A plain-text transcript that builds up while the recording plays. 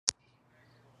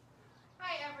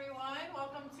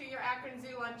Akron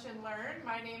Zoo Lunch and Learn.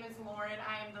 My name is Lauren.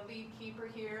 I am the lead keeper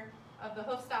here of the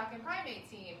Hoofstock and Primate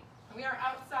team. We are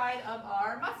outside of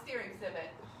our musk deer exhibit.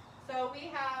 So we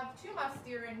have two musk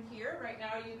deer in here. Right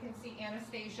now you can see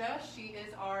Anastasia. She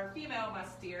is our female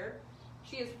musk deer.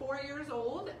 She is 4 years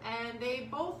old and they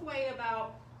both weigh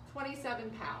about 27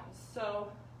 pounds.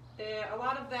 So a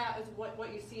lot of that is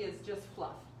what you see is just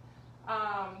fluff.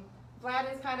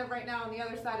 Vlad is kind of right now on the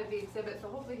other side of the exhibit, so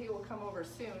hopefully he will come over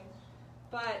soon.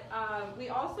 But we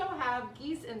also have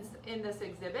geese in this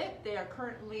exhibit. They are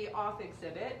currently off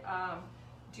exhibit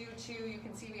due to, you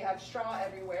can see we have straw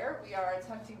everywhere. We are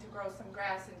attempting to grow some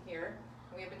grass in here.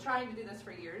 We have been trying to do this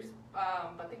for years,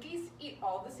 but the geese eat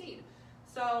all the seed.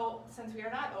 So since we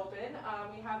are not open,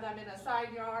 we have them in a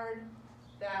side yard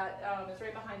that is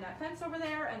right behind that fence over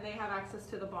there, and they have access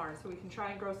to the barn. So we can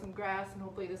try and grow some grass, and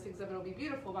hopefully this exhibit will be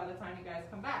beautiful by the time you guys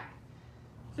come back.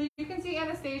 So you can see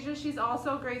Anastasia, she's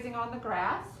also grazing on the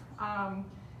grass.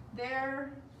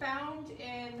 They're found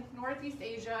in Northeast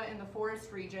Asia in the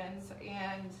forest regions,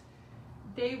 and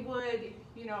they would,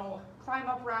 climb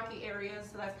up rocky areas,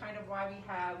 so that's kind of why we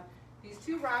have these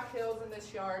two rock hills in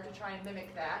this yard to try and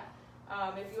mimic that.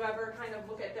 If you ever kind of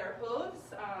look at their hooves,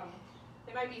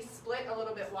 they might be split a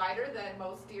little bit wider than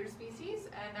most deer species,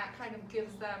 and that kind of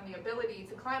gives them the ability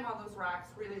to climb on those rocks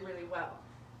really, really well.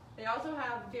 They also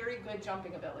have very good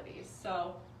jumping abilities,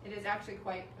 so it is actually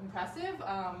quite impressive.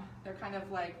 They're kind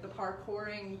of like the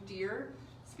parkouring deer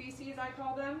species, I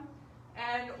call them.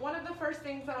 And one of the first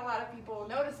things that a lot of people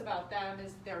notice about them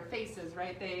is their faces,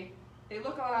 right? They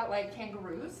look a lot like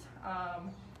kangaroos,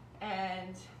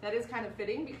 and that is kind of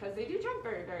fitting because they do jump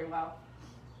very, very well.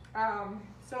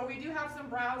 So we do have some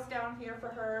browse down here for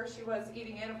her. She was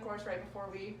eating it, of course, right before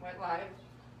we went live.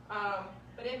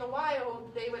 But in the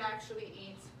wild, they would actually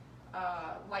eat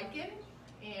lichen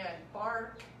and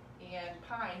bark and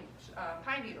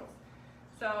pine needles.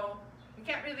 So we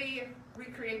can't really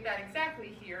recreate that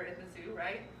exactly here at the zoo,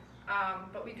 right?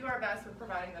 But we do our best with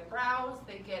providing the browse.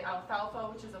 They get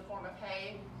alfalfa, which is a form of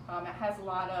hay. It has a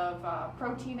lot of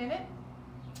protein in it.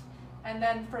 And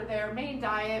then for their main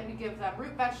diet, we give them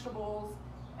root vegetables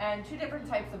and two different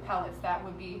types of pellets that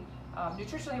would be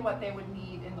nutritionally what they would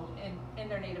need in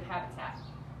their native habitat.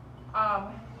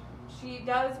 She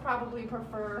does probably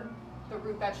prefer the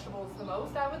root vegetables the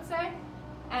most, I would say.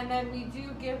 And then we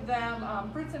do give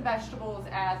them fruits and vegetables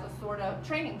as a sort of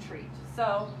training treat.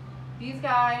 So these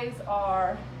guys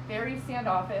are very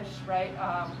standoffish, right?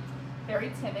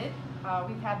 Very timid.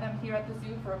 We've had them here at the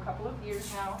zoo for a couple of years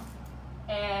now.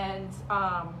 And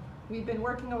we've been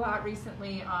working a lot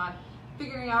recently on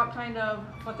figuring out kind of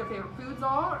what their favorite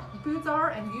foods are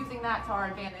and using that to our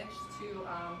advantage to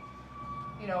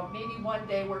maybe one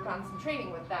day work on some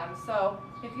training with them. So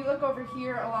if you look over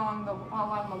here along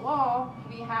the wall,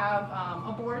 we have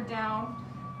a board down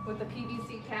with the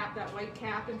PVC cap, that white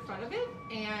cap in front of it,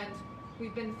 and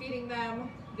we've been feeding them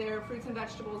their fruits and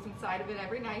vegetables inside of it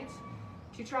every night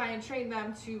to try and train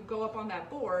them to go up on that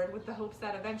board with the hopes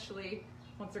that eventually,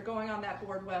 once they're going on that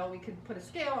board well, we could put a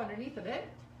scale underneath of it,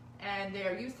 and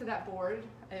they're used to that board.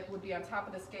 It would be on top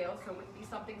of the scale, so it wouldn't be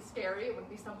something scary, it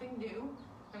wouldn't be something new,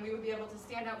 and we would be able to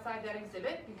stand outside that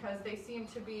exhibit because they seem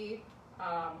to be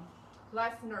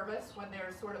less nervous when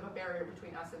there's sort of a barrier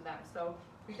between us and them. So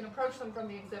we can approach them from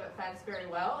the exhibit fence very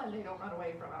well, and they don't run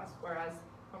away from us, whereas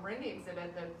when we're in the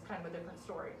exhibit, then it's kind of a different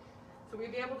story. So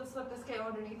we'd be able to slip the scale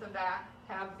underneath of that,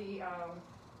 have the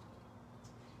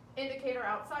indicator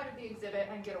outside of the exhibit,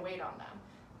 and get a weight on them.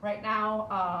 Right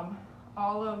now,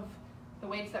 all of the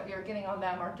weights that we are getting on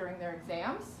them are during their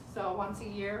exams. So once a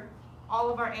year, all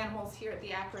of our animals here at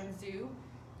the Akron Zoo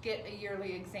get a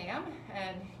yearly exam,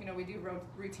 and we do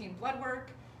routine blood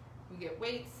work, we get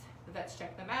weights, the vets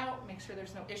check them out, make sure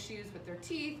there's no issues with their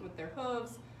teeth, with their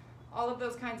hooves, all of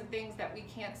those kinds of things that we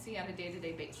can't see on a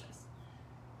day-to-day basis.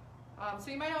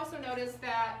 So you might also notice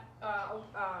that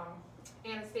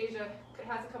Anastasia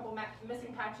has a couple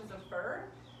missing patches of fur.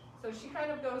 So she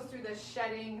kind of goes through this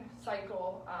shedding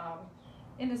cycle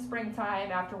in the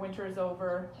springtime after winter is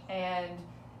over, and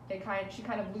she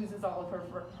kind of loses all of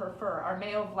her fur. Our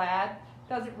male Vlad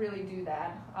doesn't really do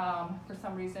that. For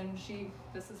some reason,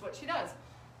 this is what she does.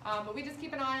 But we just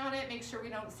keep an eye on it, make sure we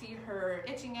don't see her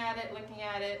itching at it, licking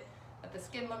at it, that the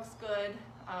skin looks good,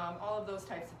 all of those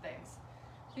types of things.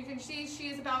 So you can see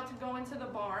she's about to go into the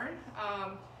barn.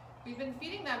 We've been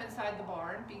feeding them inside the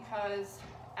barn because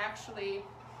actually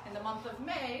in the month of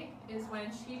May is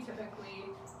when she typically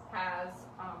has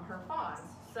her fawns.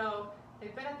 So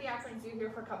they've been at the Akron Zoo here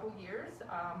for a couple years.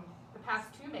 The past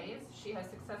 2 Mays, she has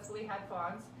successfully had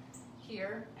fawns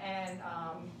here, and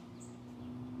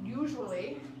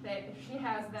usually she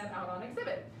has them out on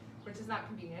exhibit. which is not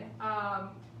convenient.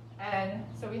 And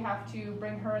so we have to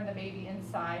bring her and the baby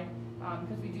inside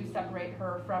because we do separate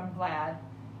her from Vlad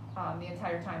the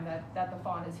entire time that the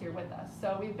fawn is here with us.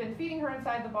 So we've been feeding her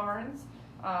inside the barns,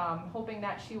 hoping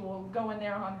that she will go in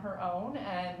there on her own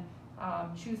and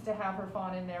choose to have her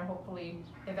fawn in there, hopefully,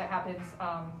 if it happens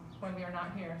when we are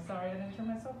not here. Sorry, I didn't turn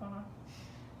my cell phone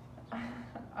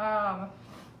on.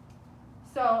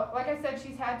 So, like I said,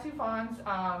 she's had 2 fawns.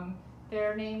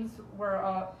 Their names were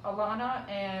Alana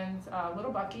and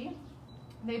Little Bucky.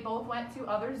 They both went to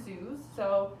other zoos.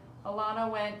 So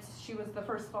Alana she was the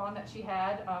first fawn that she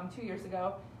had 2 years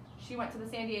ago. She went to the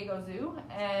San Diego Zoo,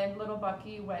 and Little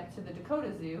Bucky went to the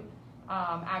Dakota Zoo,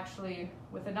 actually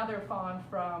with another fawn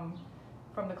from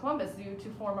the Columbus Zoo to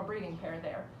form a breeding pair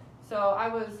there. So I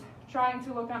was trying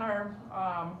to look on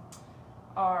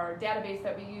our database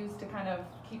that we use to kind of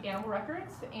keep animal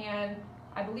records, and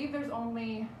I believe there's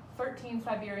only 13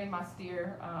 Siberian musk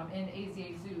deer in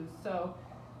AZA zoos. So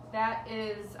that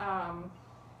is,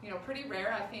 pretty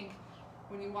rare. I think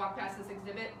when you walk past this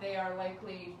exhibit, they are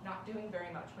likely not doing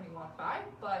very much when you walk by,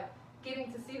 but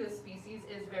getting to see this species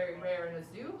is very rare in a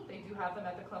zoo. They do have them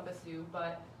at the Columbus Zoo,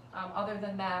 but other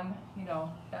than them,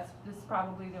 this is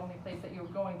probably the only place that you're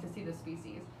going to see this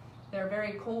species. They're a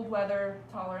very cold weather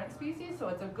tolerant species, so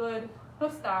it's a good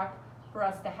hoof stock for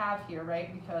us to have here,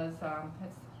 right? Because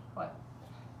it's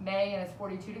May and it's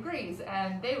 42 degrees,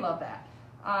 and they love that.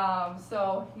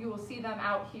 So you will see them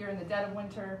out here in the dead of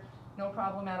winter, no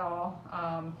problem at all.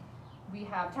 We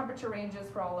have temperature ranges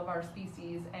for all of our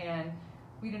species, and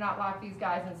we do not lock these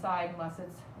guys inside unless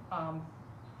it's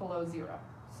below 0.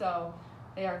 So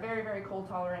they are very, very cold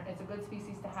tolerant. It's a good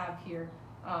species to have here.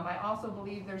 I also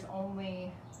believe there's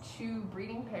only 2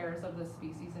 breeding pairs of this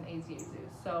species in AZA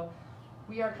zoos. So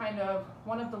we are kind of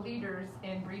one of the leaders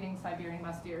in breeding Siberian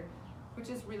musk deer, which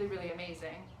is really, really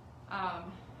amazing.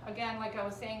 Again, like I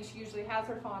was saying, she usually has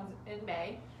her fawns in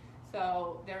May,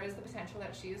 so there is the potential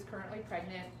that she is currently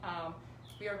pregnant.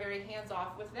 We are very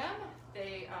hands-off with them.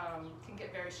 They can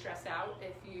get very stressed out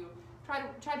if you try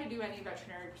to do any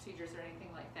veterinary procedures or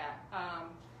anything like that.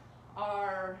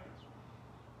 Our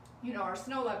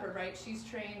snow leopard, right? She's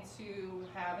trained to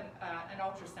have an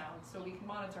ultrasound, so we can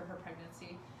monitor her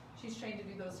pregnancy. She's trained to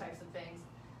do those types of things.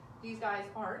 These guys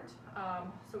aren't,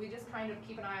 so we just kind of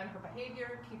keep an eye on her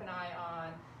behavior, keep an eye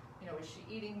on, is she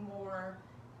eating more?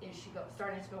 Is she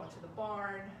starting to go into the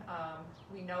barn?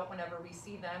 We note whenever we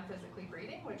see them physically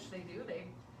breeding, which they do. They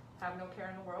have no care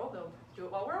in the world. They'll do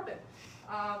it while we're open,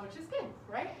 which is good,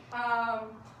 right?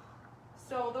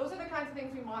 So those are the kinds of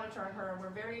things we monitor on her, and we're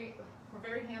very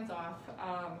hands-off.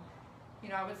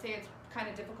 I would say it's kind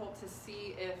of difficult to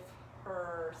see if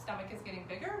her stomach is getting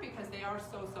bigger because they are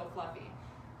so fluffy.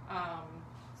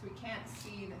 So we can't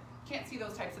see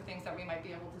those types of things that we might be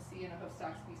able to see in a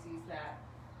hoofstock species that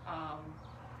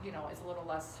is a little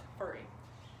less furry.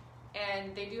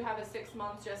 And they do have a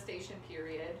 6-month gestation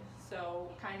period. So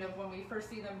kind of when we first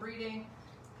see them breeding,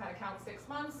 kind of count 6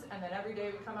 months, and then every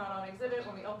day we come out on exhibit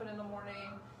when we open in the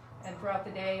morning and throughout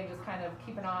the day, and just kind of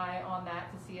keep an eye on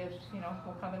that to see if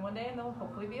we'll come in one day and there'll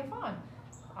hopefully be a fawn.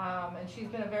 And she's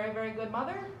been a very, very good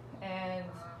mother, and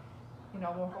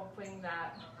we're hoping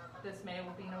that this May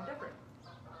will be no different.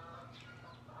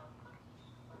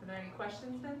 Are there any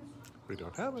questions, Vince? We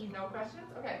don't have any. No questions?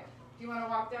 Okay. Do you want to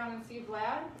walk down and see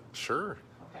Vlad? Sure.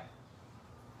 Okay.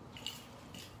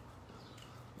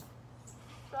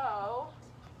 So,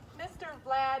 Mr.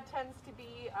 Vlad tends to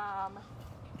be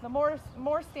the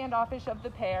more standoffish of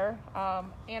the pair.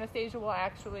 Anastasia will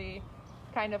actually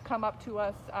kind of come up to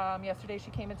us. Yesterday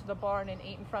she came into the barn and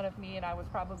ate in front of me, and I was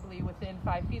probably within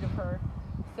 5 feet of her.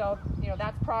 So,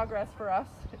 that's progress for us.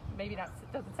 Maybe not,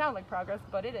 it doesn't sound like progress,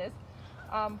 but it is.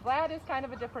 Vlad is kind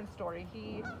of a different story.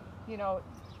 He,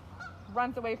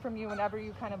 runs away from you whenever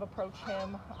you kind of approach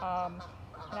him. And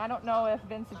I don't know if,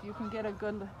 Vince, if you can get a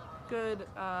good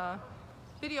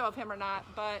video of him or not,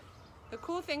 but the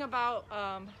cool thing about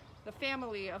the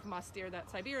family of musk deer that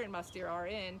Siberian musk deer are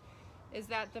in is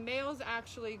that the males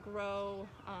actually grow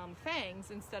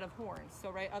fangs instead of horns.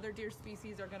 So, right, other deer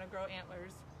species are going to grow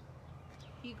antlers.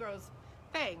 He grows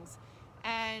fangs.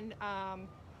 And I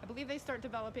believe they start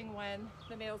developing when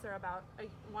the males are about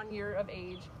 1 year of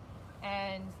age.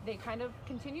 And they kind of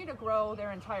continue to grow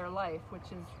their entire life, which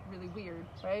is really weird,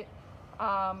 right?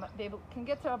 They can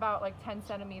get to about like 10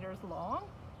 centimeters long.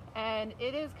 And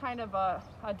it is kind of a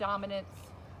dominance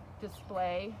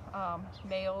display.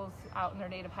 Males out in their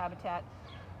native habitat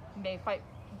may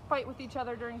fight with each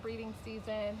other during breeding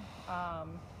season.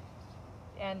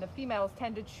 And the females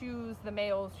tend to choose the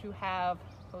males who have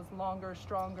those longer,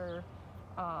 stronger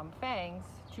fangs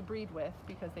to breed with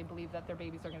because they believe that their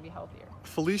babies are going to be healthier.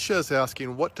 Felicia is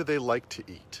asking, what do they like to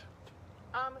eat?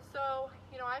 So,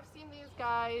 I've seen these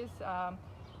guys,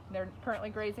 they're currently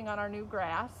grazing on our new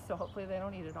grass, so hopefully they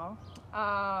don't eat it all.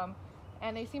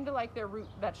 And they seem to like their root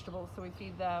vegetables, so we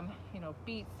feed them,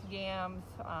 beets, yams,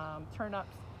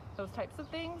 turnips, those types of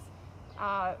things.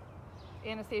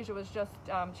 Anastasia was just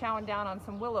chowing down on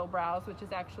some willow browse, which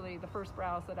is actually the first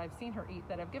browse that I've seen her eat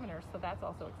that I've given her, so that's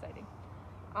also exciting.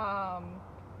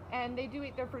 And they do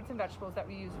eat their fruits and vegetables that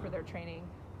we use for their training.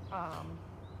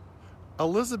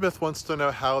 Elizabeth wants to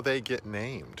know how they get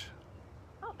named.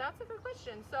 Oh, that's a good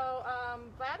question. So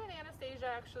Vlad and Anastasia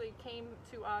actually came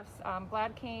to us.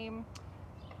 Vlad came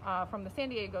from the San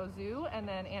Diego Zoo, and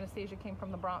then Anastasia came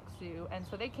from the Bronx Zoo, and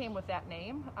so they came with that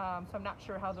name. So I'm not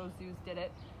sure how those zoos did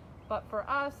it. But for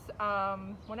us,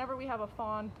 whenever we have a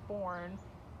fawn born,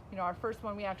 our first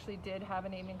one, we actually did have a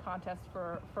naming contest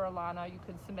for Alana. You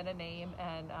could submit a name,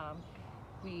 and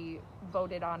we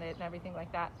voted on it and everything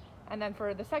like that. And then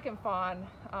for the second fawn,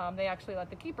 they actually let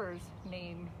the keepers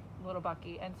name little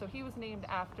Bucky. And so he was named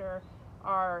after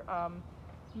our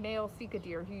male Sika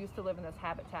deer who used to live in this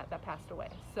habitat that passed away.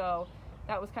 So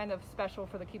that was kind of special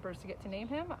for the keepers to get to name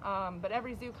him. But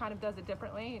every zoo kind of does it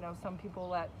differently. Some people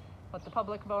let the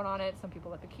public vote on it. Some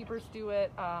people let the keepers do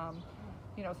it.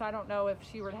 So I don't know if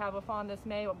she were to have a fawn this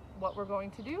May, what we're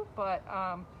going to do. But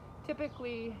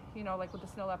typically, like with the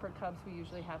snow leopard cubs, we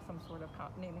usually have some sort of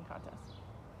naming contest.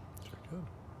 Good.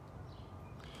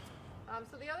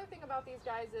 So the other thing about these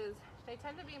guys is they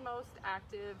tend to be most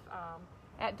active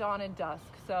at dawn and dusk.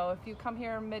 So if you come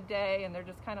here midday and they're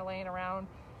just kind of laying around,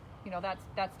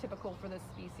 that's typical for this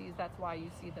species. That's why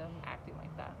you see them acting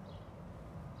like that.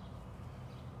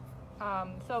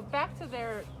 So back to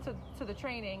the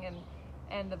training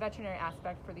and the veterinary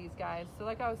aspect for these guys. So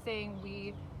like I was saying,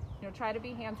 we try to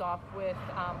be hands-off with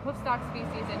hoofstock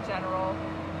species in general.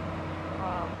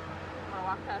 I'll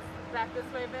walk back this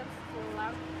way, Vince, it's a little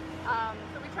loud.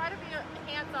 So we try to be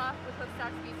hands-off with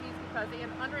hoofstock species because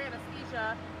under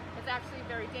anesthesia, it's actually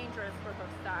very dangerous for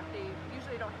hoofstock. They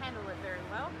usually don't handle it very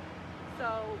well. So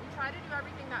we try to do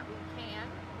everything that we can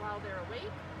while they're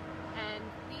awake and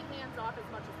be hands-off as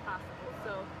much as possible.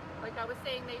 So like I was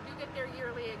saying, they do get their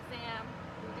yearly exam.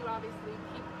 We do obviously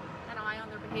keep an eye on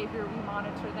their behavior. We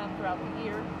monitor them throughout the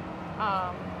year.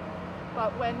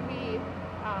 But when we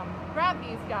grab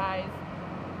these guys,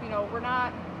 we're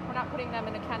not putting them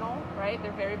in a kennel, right?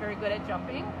 They're very, very good at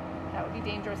jumping. That would be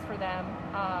dangerous for them.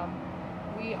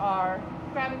 We are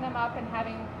grabbing them up and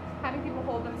having people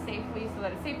hold them safely so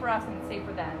that it's safe for us and it's safe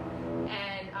for them.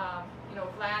 And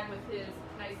Vlad with his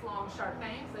nice long sharp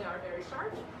fangs, they are very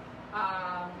sharp.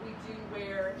 We do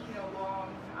wear long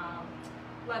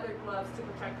leather gloves to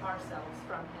protect ourselves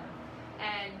from him.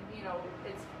 And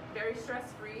it's very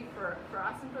stress-free for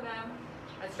us and for them.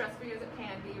 As stress-free as it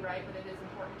can be, right? But it is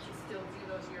important to still do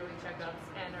those yearly checkups,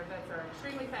 and our vets are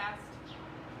extremely fast.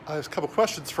 I have a couple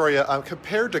questions for you.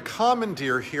 Compared to common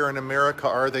deer here in America,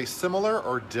 are they similar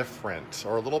or different,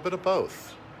 or a little bit of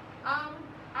both? I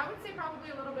would say probably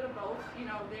a little bit of both.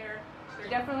 They're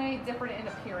definitely different in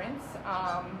appearance.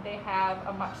 They have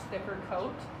a much thicker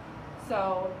coat,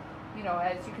 so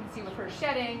as you can see with her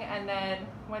shedding, and then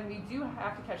when we do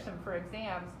have to catch them for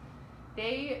exams,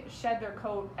 they shed their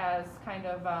coat as kind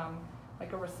of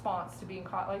like a response to being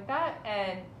caught like that,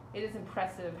 and it is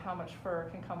impressive how much fur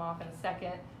can come off in a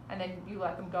second, and then you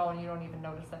let them go and you don't even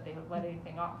notice that they let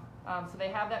anything off. So they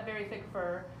have that very thick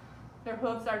fur. Their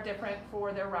hooves are different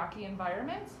for their rocky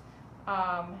environment.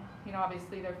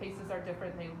 Obviously their faces are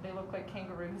different. They look like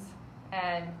kangaroos,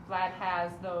 and Vlad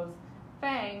has those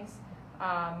fangs,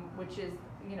 which is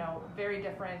very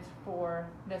different for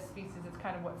this species. It's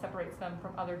kind of what separates them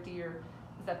from other deer,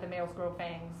 is that the males grow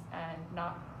fangs and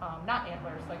not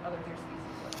antlers like other deer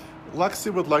species would.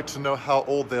 Lexi would like to know how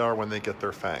old they are when they get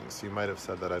their fangs. You might have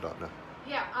said that, I don't know.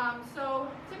 Yeah, so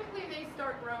typically they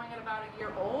start growing at about a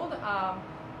year old.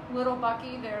 Little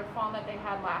Bucky, their fawn that they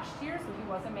had last year, so he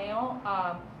was a male.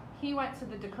 He went to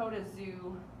the Dakota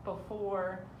Zoo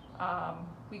before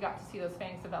we got to see those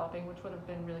fangs developing, which would have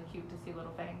been really cute to see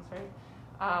little fangs, right?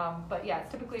 But yeah,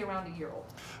 it's typically around a year old.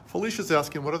 Felicia's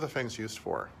asking, what are the fangs used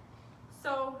for?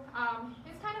 So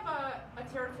it's kind of a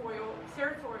territorial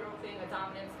thing, a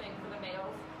dominance thing for the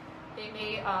males. They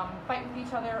may fight with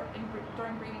each other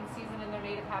during breeding season in their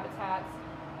native habitats,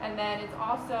 and then it's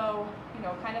also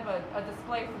kind of a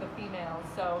display for the females.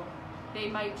 So they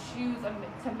might choose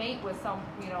to mate with some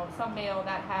male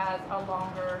that has a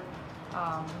longer,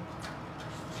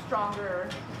 stronger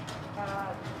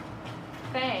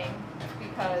fang,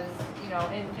 because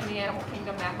in the animal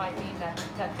kingdom that might mean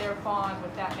that their fawn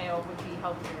with that male would be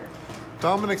healthier.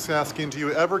 Dominic's asking, do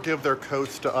you ever give their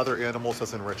coats to other animals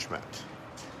as enrichment?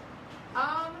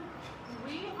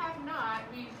 We have not.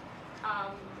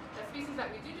 The species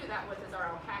that we do that with is our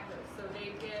alpacas. So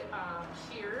they get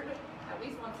sheared at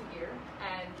least once a year,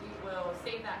 and we will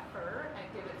save that fur and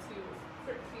give it to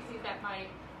certain species that might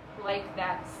like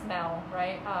that smell,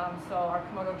 right? So our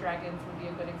Komodo dragons would be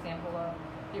a good example of,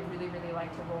 they really, really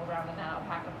like to roll around in that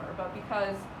alpaca fur. But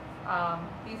because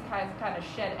these guys kind of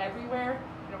shed everywhere,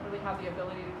 we don't really have the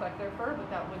ability to collect their fur, but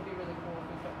that would be really cool if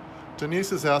we could.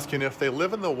 Denise is asking, if they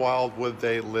live in the wild, would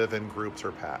they live in groups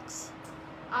or packs?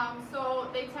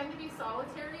 So they tend to be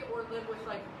solitary or live with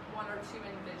like one or two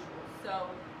individuals.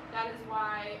 So that is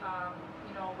why,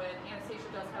 when Anastasia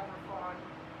does have her fawn,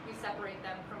 we separate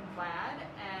them from Vlad,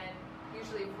 and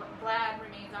usually Vlad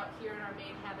remains out here in our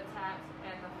main habitat,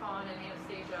 and the fawn and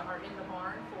Anastasia are in the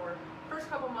barn for first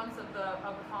couple months of the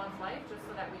fawn's life, just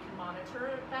so that we can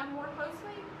monitor them more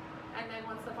closely. And then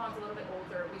once the fawn's a little bit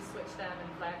older, we switch them, and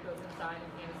Vlad goes inside,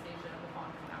 and Anastasia and the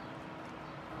fawn come out.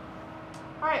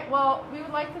 All right, well, we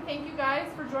would like to thank you guys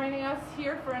for joining us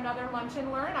here for another Lunch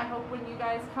and Learn. I hope when you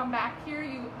guys come back here,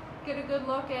 you get a good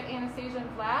look at Anastasia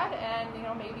and Vlad, and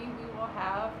maybe we will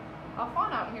have a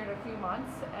fawn out here in a few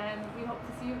months, and we hope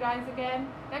to see you guys again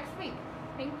next week.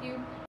 Thank you.